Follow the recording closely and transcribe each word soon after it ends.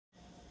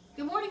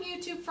Good morning,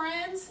 YouTube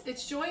friends.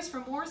 It's Joyce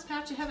from Moore's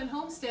Patch of Heaven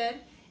Homestead,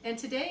 and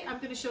today I'm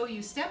going to show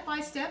you step by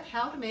step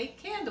how to make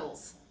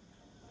candles.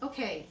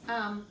 Okay,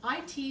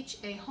 I teach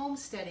a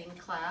homesteading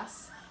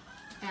class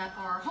at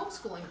our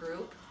homeschooling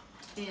group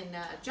in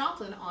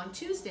Joplin on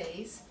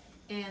Tuesdays,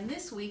 and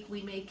this week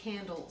we made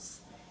candles.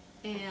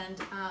 And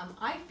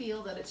I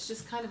feel that it's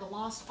just kind of a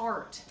lost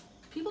art.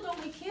 People don't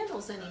make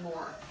candles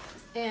anymore.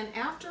 And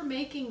after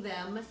making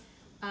them,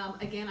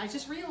 again, I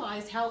just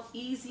realized how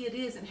easy it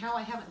is and how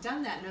I haven't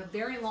done that in a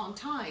very long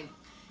time.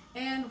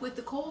 And with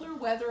the colder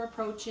weather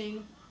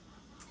approaching,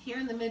 here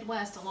in the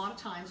Midwest, a lot of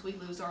times we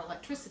lose our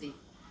electricity.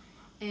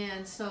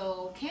 And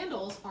so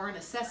candles are a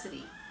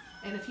necessity.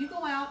 And if you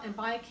go out and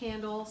buy a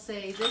candle,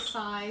 say this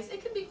size,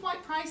 it can be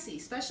quite pricey,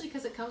 especially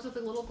because it comes with a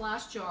little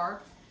glass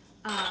jar.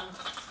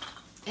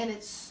 And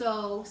it's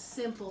so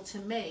simple to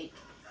make.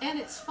 And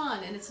it's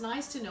fun, and it's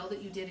nice to know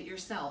that you did it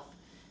yourself.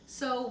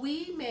 So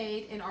we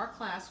made, in our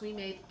class, we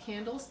made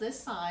candles this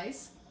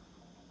size.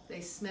 They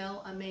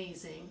smell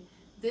amazing.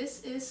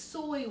 This is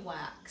soy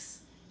wax,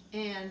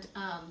 and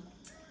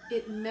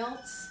it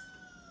melts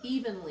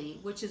evenly,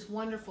 which is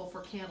wonderful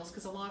for candles,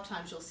 because a lot of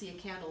times you'll see a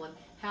candle and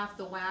half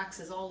the wax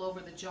is all over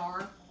the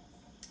jar.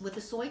 With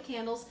the soy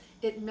candles,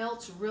 it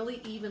melts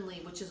really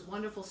evenly, which is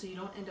wonderful, so you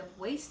don't end up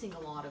wasting a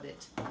lot of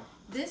it.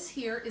 This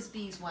here is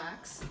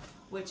beeswax,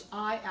 which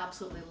I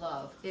absolutely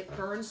love. It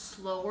burns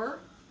slower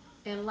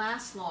and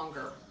lasts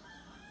longer.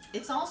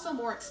 It's also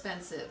more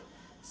expensive.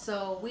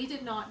 So we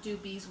did not do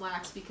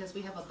beeswax because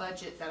we have a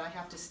budget that I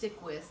have to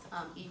stick with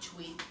each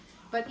week.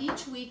 But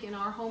each week in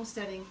our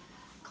homesteading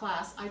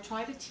class, I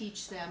try to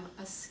teach them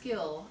a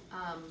skill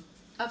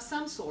of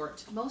some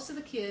sort. Most of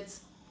the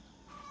kids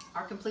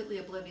are completely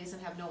oblivious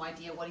and have no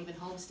idea what even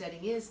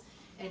homesteading is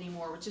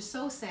anymore, which is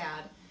so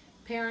sad.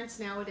 Parents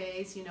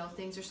nowadays, you know,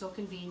 things are so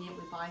convenient.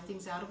 We buy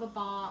things out of a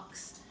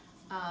box.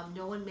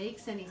 No one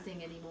makes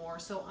anything anymore.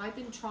 So I've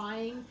been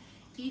trying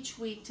each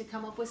week to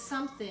come up with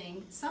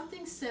something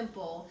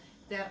simple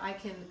that I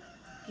can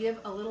give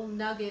a little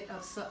nugget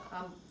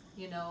of,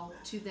 you know,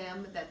 to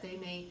them that they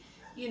may,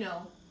 you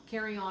know,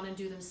 carry on and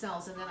do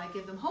themselves. And then I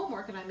give them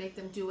homework and I make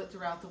them do it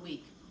throughout the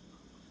week.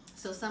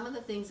 So some of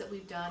the things that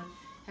we've done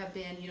have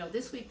been, you know,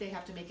 this week they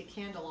have to make a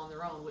candle on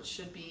their own, which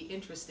should be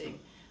interesting.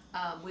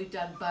 We've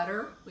done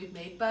butter, we've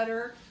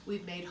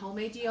made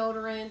homemade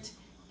deodorant,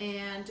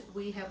 and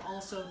we have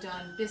also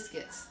done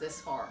biscuits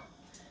this far.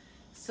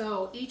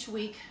 So each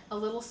week a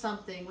little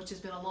something, which has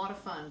been a lot of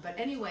fun. But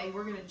anyway,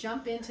 we're going to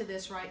jump into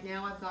this right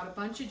now. I've got a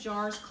bunch of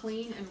jars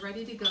clean and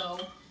ready to go.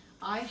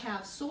 I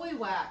have soy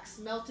wax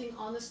melting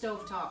on the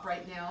stovetop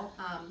right now.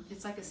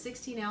 It's like a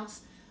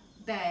 16-ounce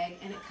bag,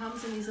 and it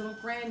comes in these little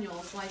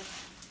granules like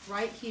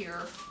right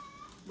here,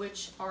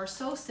 which are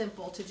so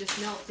simple to just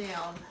melt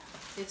down.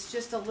 It's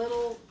just a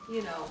little,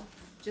 you know,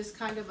 just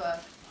kind of a,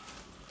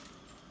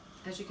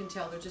 as you can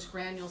tell, they're just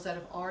granules that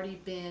have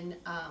already been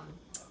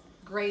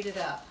grated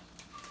up.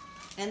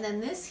 And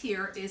then this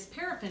here is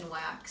paraffin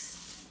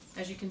wax.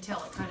 As you can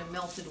tell, it kind of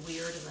melted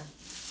weird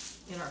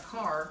in our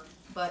car.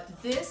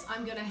 But this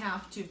I'm going to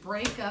have to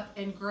break up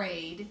and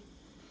grade,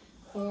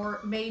 or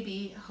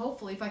maybe,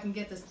 hopefully, if I can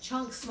get this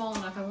chunk small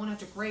enough, I won't have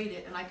to grate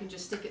it, and I can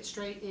just stick it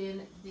straight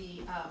in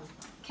the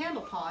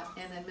candle pot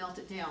and then melt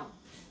it down.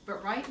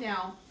 But right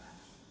now,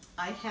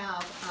 I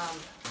have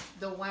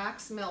the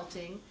wax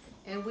melting,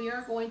 and we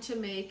are going to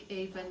make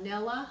a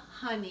vanilla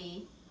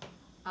honey,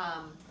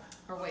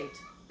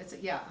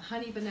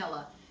 honey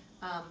vanilla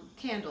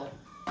candle.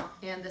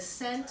 And the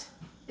scent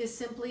is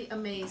simply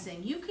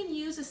amazing. You can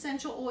use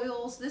essential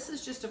oils. This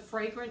is just a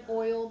fragrant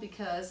oil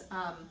because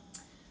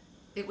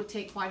it would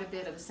take quite a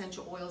bit of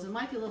essential oils. It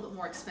might be a little bit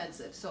more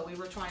expensive, so we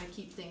were trying to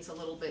keep things a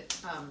little bit,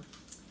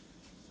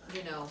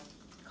 you know,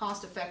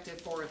 cost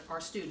effective for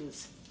our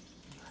students.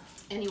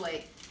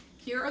 Anyway,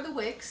 here are the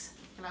wicks,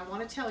 and I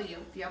want to tell you,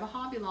 if you have a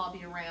Hobby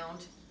Lobby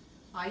around,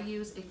 I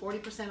use a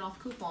 40% off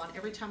coupon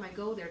every time I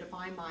go there to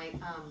buy my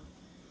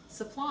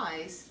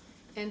supplies.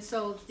 And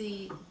so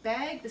the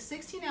bag, the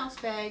 16-ounce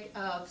bag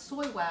of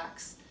soy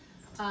wax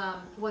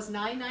was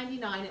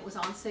 $9.99. It was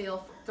on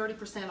sale for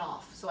 30%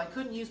 off, so I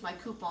couldn't use my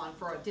coupon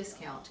for a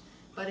discount.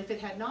 But if it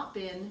had not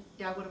been,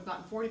 I would have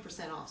gotten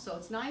 40% off. So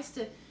it's nice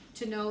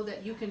to know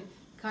that you can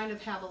kind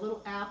of have a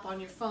little app on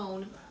your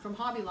phone from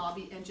Hobby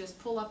Lobby and just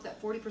pull up that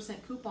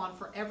 40% coupon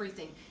for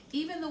everything.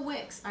 Even the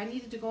wicks. I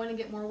needed to go in and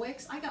get more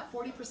wicks. I got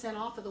 40%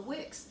 off of the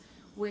wicks,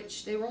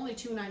 which they were only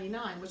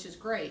 $2.99, which is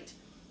great.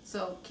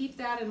 So keep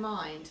that in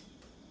mind.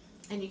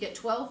 And you get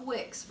 12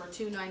 wicks for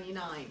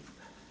 $2.99.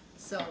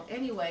 So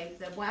anyway,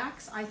 the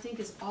wax I think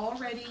is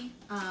already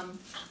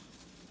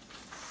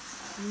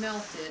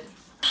melted.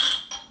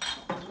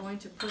 I'm going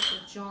to put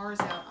the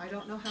jars out. I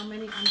don't know how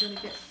many I'm going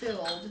to get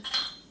filled.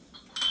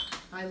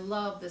 I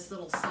love this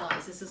little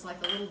size. This is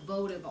like a little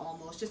votive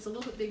almost, just a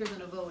little bit bigger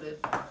than a votive.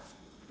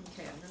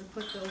 Okay, I'm going to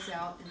put those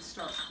out and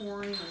start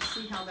pouring and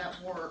see how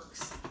that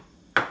works.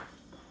 Okay.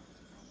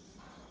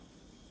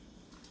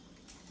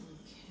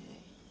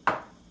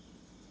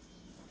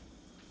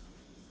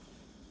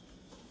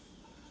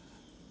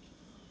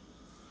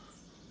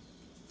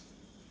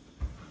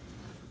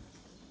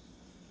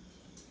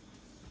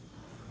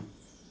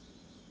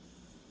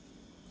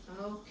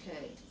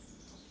 Okay.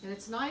 And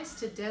it's nice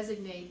to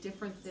designate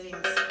different things,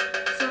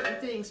 certain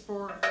things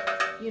for,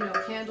 you know,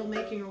 candle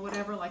making or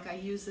whatever. Like I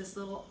use this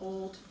little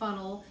old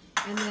funnel.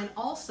 And then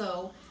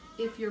also,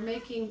 if you're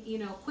making, you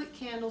know, quick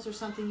candles or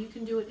something, you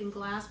can do it in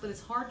glass, but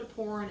it's hard to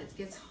pour and it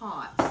gets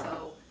hot.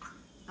 So,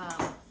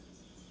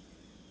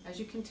 as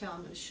you can tell,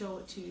 I'm going to show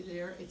it to you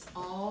there. It's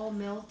all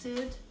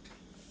melted.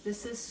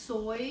 This is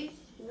soy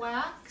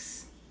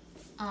wax.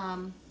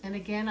 And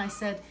again, I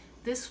said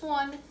this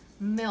one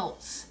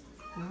melts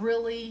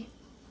really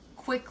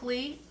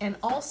quickly, and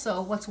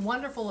also what's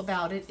wonderful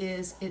about it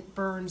is it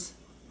burns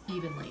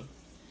evenly.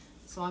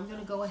 So I'm going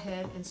to go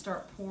ahead and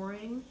start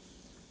pouring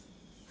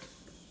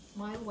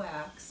my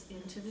wax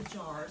into the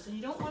jars, and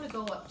you don't want to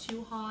go up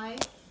too high.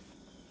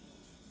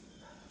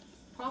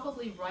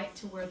 Probably right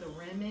to where the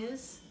rim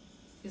is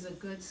a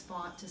good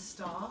spot to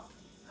stop.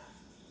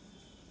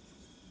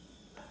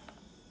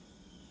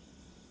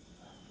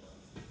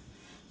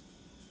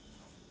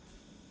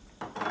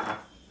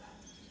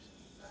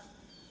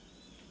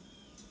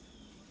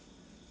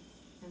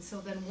 And so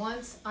then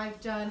once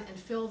I've done and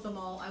filled them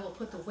all, I will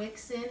put the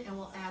wicks in and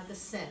we'll add the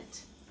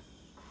scent.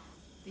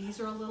 These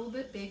are a little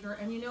bit bigger,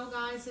 and you know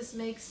guys, this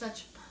makes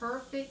such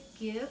perfect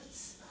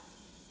gifts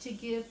to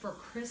give for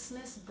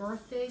Christmas,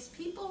 birthdays.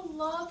 People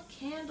love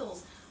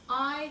candles.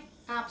 I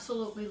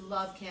absolutely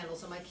love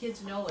candles, and my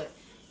kids know it.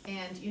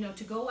 And you know,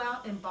 to go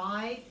out and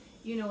buy,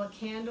 you know, a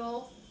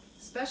candle,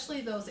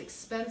 especially those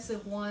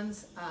expensive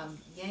ones,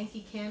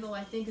 Yankee Candle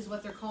I think is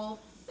what they're called,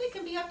 they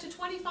can be up to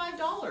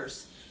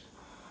 $25.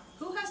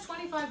 Who has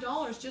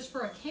 $25 just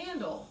for a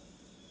candle?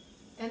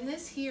 And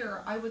this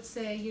here, I would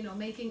say, you know,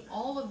 making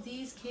all of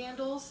these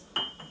candles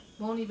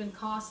won't even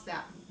cost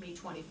me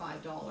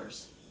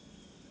 $25.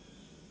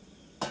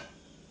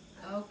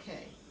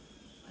 Okay,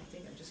 I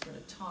think I'm just going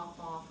to top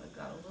off. I've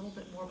got a little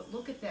bit more, but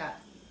look at that.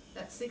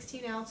 That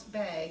 16-ounce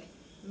bag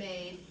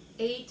made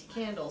 8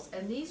 candles,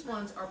 and these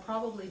ones are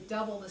probably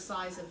double the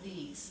size of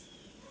these.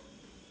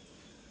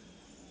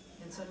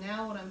 And so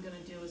now what I'm going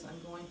to do is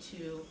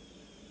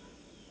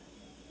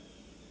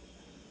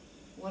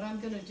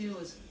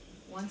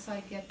once I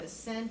get the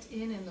scent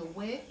in and the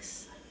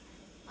wicks,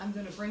 I'm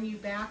going to bring you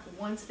back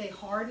once they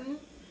harden.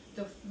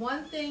 The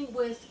one thing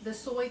with the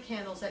soy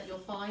candles that you'll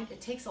find, it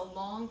takes a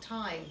long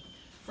time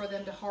for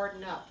them to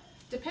harden up,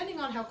 depending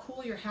on how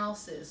cool your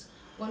house is.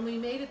 When we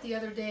made it the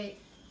other day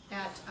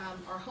at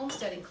our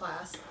homesteading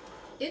class,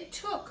 it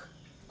took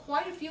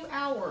quite a few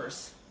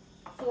hours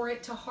for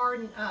it to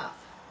harden up.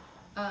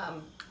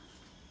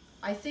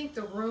 I think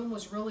the room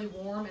was really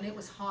warm and it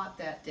was hot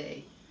that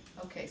day.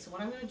 Okay, so what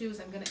I'm going to do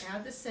is I'm going to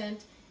add the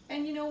scent,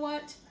 and you know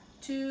what?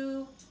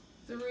 2,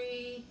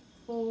 3,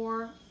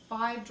 4,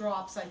 5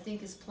 drops I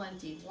think is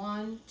plenty.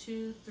 1,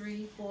 2,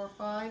 3, 4,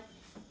 5.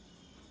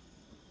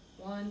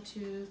 1,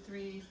 2,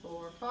 3,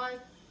 4, 5.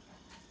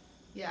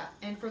 Yeah,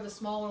 and for the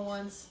smaller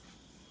ones,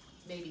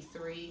 maybe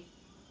 3.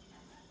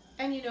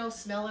 And you know,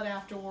 smell it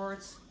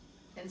afterwards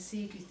and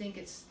see if you think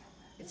it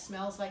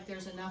smells like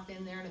there's enough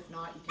in there, and if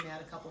not, you can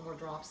add a couple more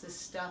drops. This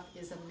stuff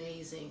is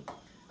amazing.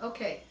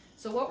 Okay,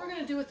 so what we're going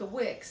to do with the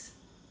wicks,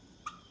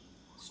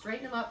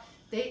 straighten them up.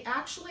 They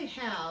actually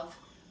have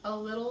a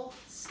little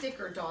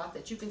sticker dot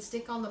that you can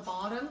stick on the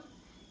bottom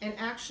and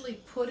actually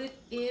put it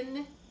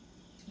in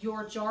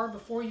your jar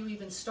before you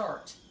even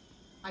start.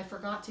 I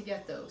forgot to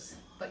get those,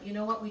 but you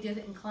know what? We did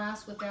it in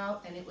class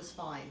without, and it was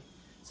fine.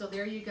 So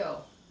there you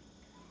go.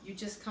 You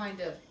just kind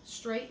of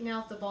straighten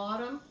out the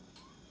bottom,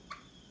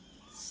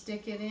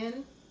 stick it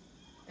in,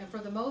 and for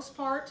the most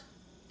part,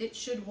 it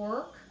should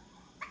work.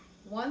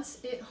 Once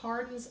it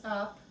hardens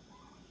up,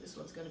 this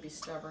one's going to be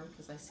stubborn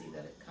because I see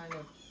that it kind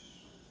of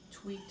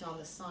tweaked on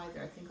the side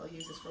there. I think I'll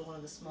use this for one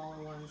of the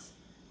smaller ones.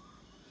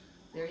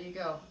 There you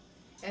go.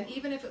 And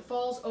even if it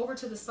falls over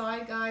to the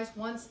side, guys,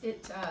 once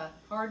it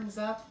hardens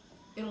up,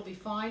 it'll be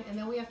fine. And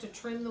then we have to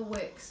trim the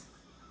wicks.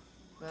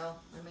 Well,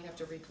 I may have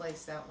to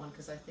replace that one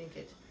because I think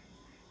it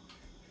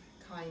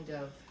kind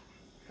of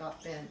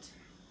got bent.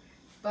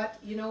 But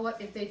you know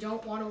what? If they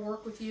don't want to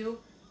work with you,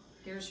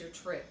 here's your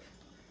trick.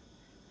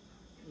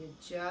 You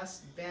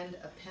just bend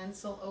a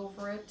pencil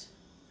over it.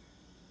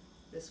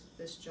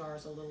 This jar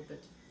is a little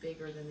bit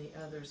bigger than the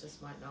others. This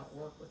might not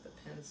work with the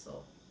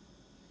pencil.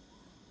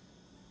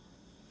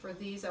 For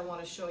these, I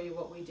want to show you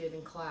what we did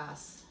in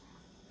class.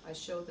 I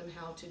showed them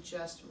how to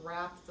just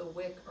wrap the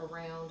wick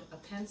around a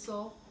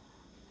pencil.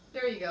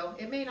 There you go.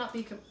 It may not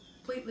be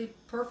completely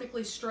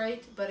perfectly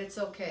straight, but it's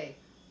okay.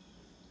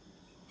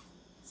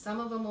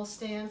 Some of them will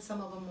stand, some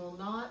of them will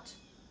not.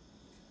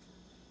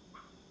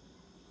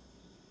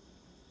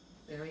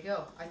 There we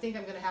go. I think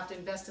I'm going to have to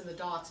invest in the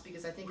dots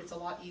because I think it's a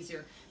lot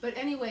easier. But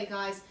anyway,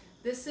 guys,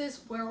 this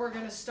is where we're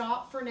going to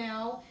stop for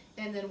now.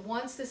 And then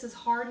once this is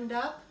hardened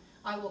up,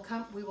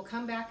 we will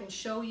come back and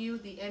show you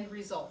the end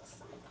results.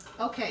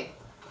 Okay,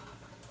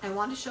 I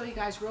want to show you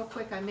guys real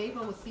quick. I made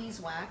one with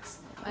beeswax.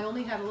 I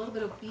only had a little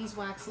bit of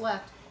beeswax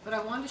left, but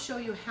I wanted to show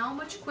you how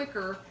much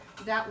quicker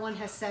that one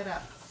has set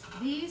up.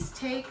 These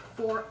take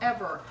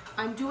forever.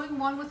 I'm doing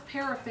one with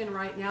paraffin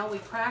right now. We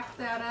cracked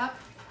that up.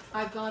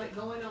 I've got it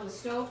going on the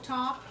stove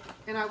top,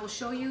 and I will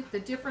show you the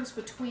difference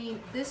between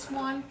this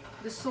one,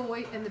 the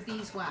soy, and the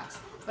beeswax.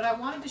 But I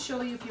wanted to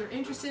show you, if you're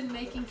interested in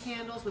making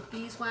candles with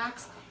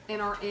beeswax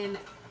and are in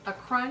a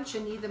crunch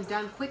and need them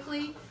done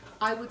quickly,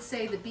 I would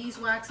say the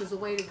beeswax is the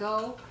way to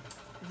go.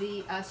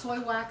 The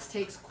soy wax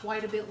takes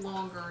quite a bit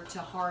longer to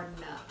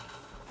harden up.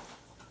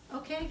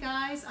 Okay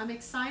guys, I'm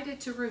excited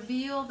to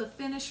reveal the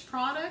finished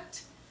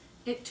product.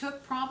 It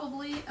took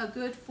probably a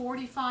good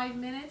 45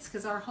 minutes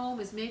because our home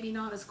is maybe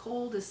not as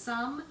cold as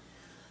some.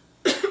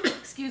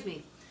 Excuse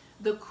me.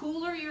 The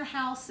cooler your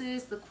house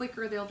is, the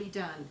quicker they'll be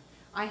done.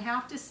 I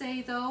have to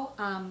say though,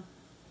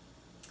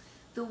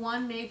 the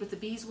one made with the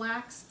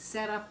beeswax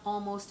set up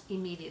almost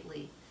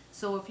immediately.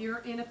 So if you're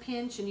in a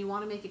pinch and you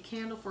want to make a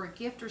candle for a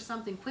gift or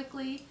something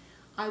quickly,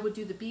 I would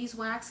do the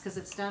beeswax because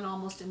it's done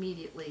almost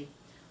immediately.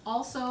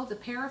 Also, the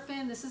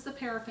paraffin, this is the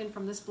paraffin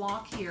from this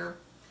block here,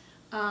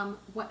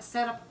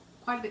 set up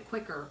quite a bit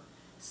quicker.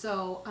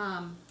 So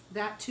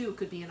that too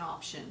could be an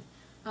option.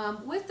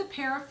 With the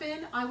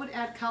paraffin, I would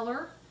add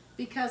color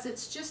because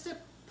it's just a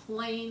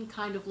plain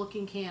kind of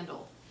looking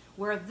candle.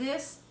 Where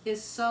this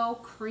is so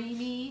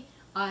creamy,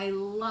 I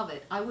love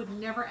it. I would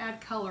never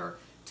add color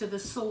to the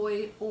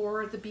soy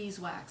or the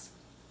beeswax,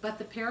 but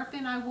the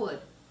paraffin I would.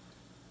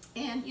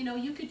 And you know,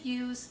 you could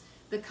use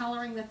the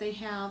coloring that they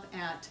have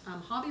at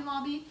Hobby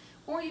Lobby,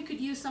 or you could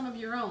use some of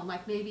your own,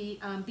 like maybe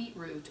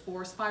beetroot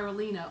or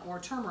spirulina or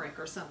turmeric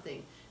or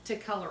something to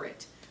color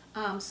it.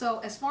 So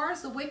as far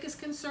as the wick is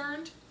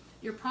concerned,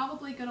 you're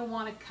probably going to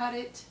want to cut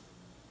it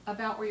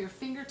about where your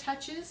finger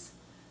touches.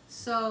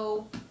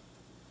 So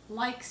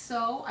like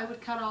so, I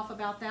would cut off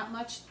about that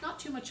much, not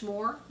too much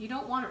more. You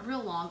don't want it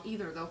real long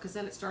either though, because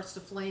then it starts to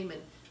flame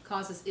and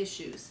causes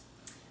issues.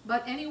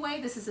 But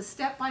anyway, this is a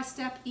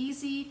step-by-step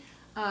easy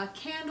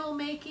candle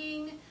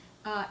making.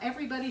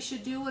 Everybody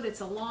should do it. It's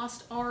a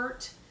lost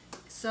art.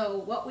 So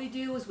what we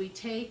do is we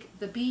take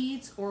the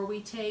beads, or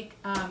we take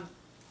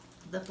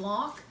the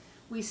block,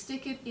 we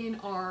stick it in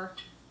our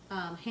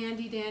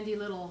handy dandy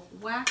little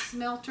wax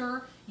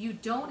melter. You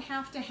don't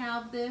have to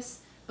have this,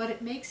 but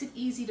it makes it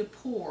easy to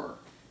pour.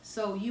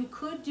 So you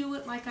could do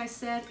it, like I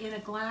said, in a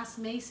glass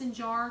mason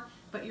jar,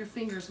 but your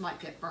fingers might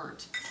get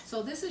burnt.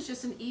 So this is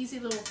just an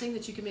easy little thing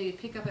that you can maybe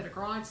pick up at a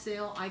garage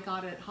sale. I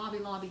got it at Hobby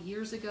Lobby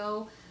years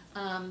ago,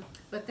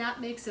 but that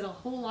makes it a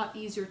whole lot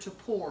easier to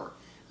pour.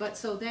 But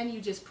so then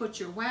you just put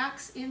your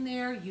wax in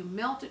there, you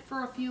melt it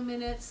for a few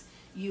minutes,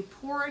 you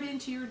pour it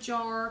into your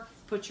jar,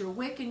 put your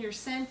wick and your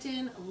scent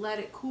in, let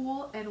it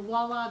cool, and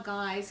voila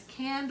guys,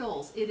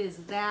 candles. It is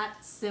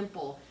that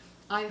simple.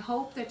 I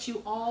hope that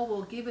you all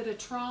will give it a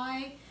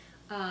try.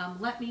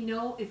 Let me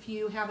know if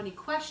you have any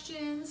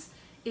questions.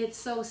 It's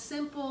so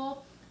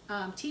simple.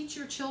 Teach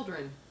your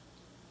children.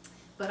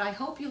 But I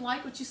hope you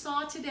like what you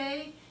saw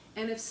today,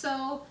 and if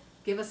so,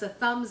 give us a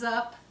thumbs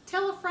up.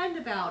 Tell a friend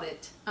about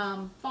it.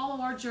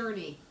 Follow our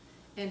journey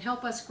and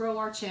help us grow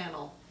our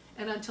channel.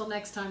 And until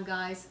next time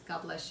guys,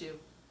 God bless you.